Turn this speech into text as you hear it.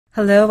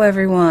Hello,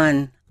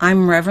 everyone.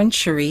 I'm Reverend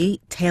Sheree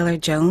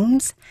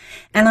Taylor-Jones,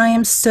 and I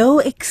am so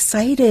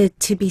excited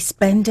to be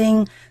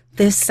spending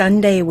this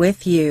Sunday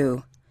with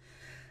you.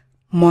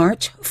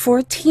 March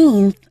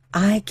 14th,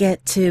 I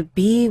get to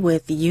be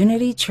with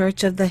Unity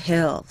Church of the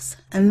Hills,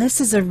 and this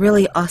is a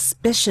really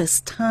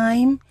auspicious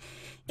time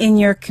in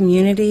your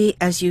community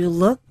as you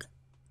look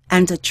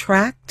and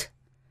attract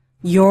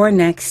your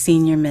next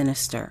senior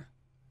minister.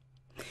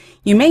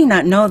 You may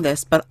not know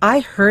this, but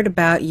I heard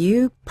about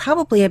you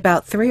probably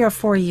about 3 or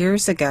 4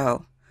 years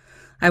ago.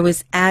 I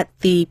was at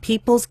the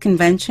People's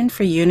Convention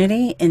for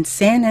Unity in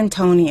San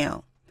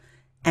Antonio,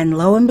 and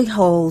lo and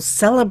behold,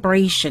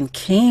 Celebration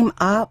came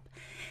up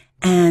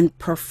and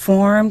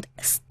performed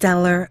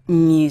stellar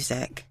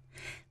music.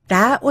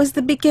 That was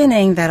the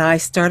beginning that I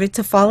started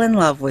to fall in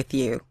love with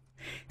you.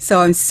 So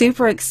I'm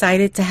super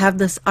excited to have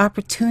this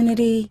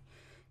opportunity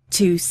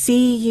to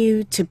see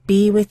you, to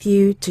be with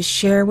you, to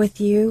share with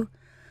you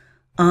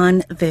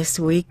on this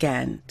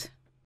weekend.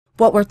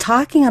 What we're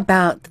talking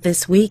about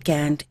this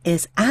weekend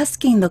is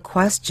asking the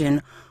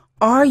question,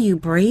 are you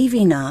brave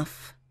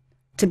enough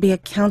to be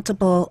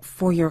accountable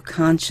for your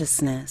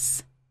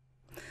consciousness?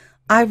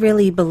 I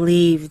really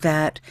believe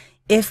that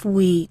if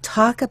we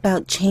talk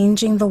about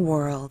changing the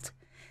world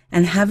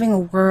and having a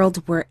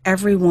world where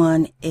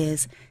everyone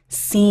is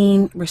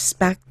seen,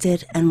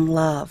 respected, and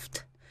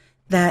loved,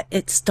 that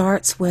it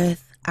starts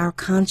with our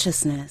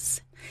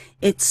consciousness.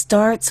 It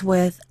starts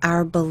with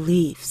our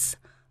beliefs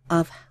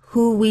of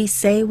who we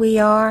say we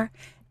are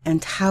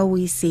and how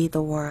we see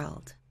the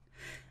world.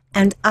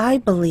 And I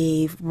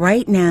believe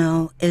right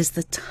now is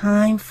the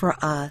time for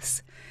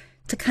us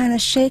to kind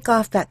of shake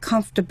off that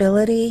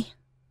comfortability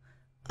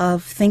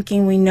of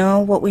thinking we know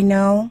what we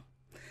know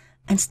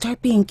and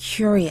start being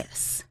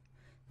curious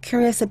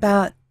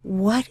about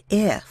what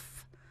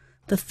if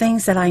the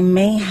things that I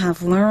may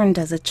have learned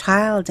as a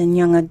child and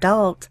young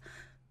adult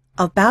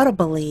about a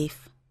belief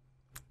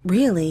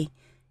really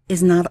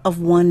is not of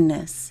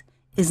oneness,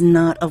 is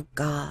not of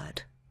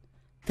God,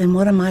 then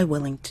what am I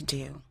willing to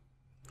do?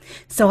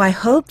 So I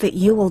hope that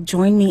you will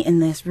join me in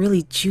this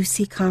really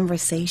juicy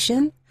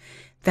conversation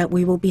that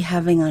we will be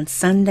having on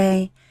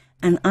Sunday,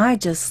 and I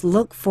just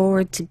look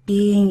forward to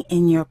being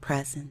in your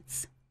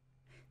presence.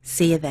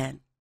 See you then.